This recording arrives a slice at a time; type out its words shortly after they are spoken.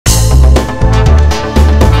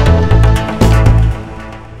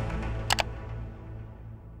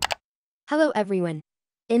Hello everyone.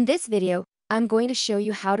 In this video, I'm going to show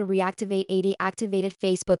you how to reactivate a deactivated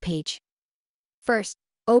Facebook page. First,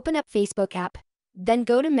 open up Facebook app, then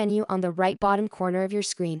go to menu on the right bottom corner of your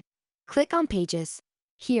screen. Click on Pages.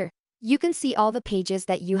 Here, you can see all the pages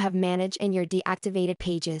that you have managed in your deactivated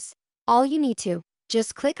pages. All you need to,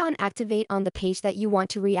 just click on Activate on the page that you want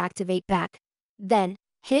to reactivate back. Then,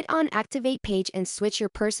 hit on Activate Page and switch your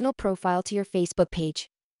personal profile to your Facebook page.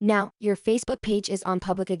 Now, your Facebook page is on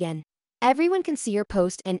public again. Everyone can see your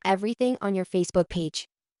post and everything on your Facebook page.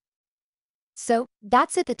 So,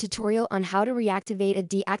 that's it, the tutorial on how to reactivate a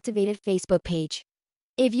deactivated Facebook page.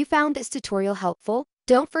 If you found this tutorial helpful,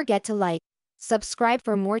 don't forget to like, subscribe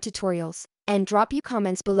for more tutorials, and drop your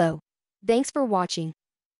comments below. Thanks for watching.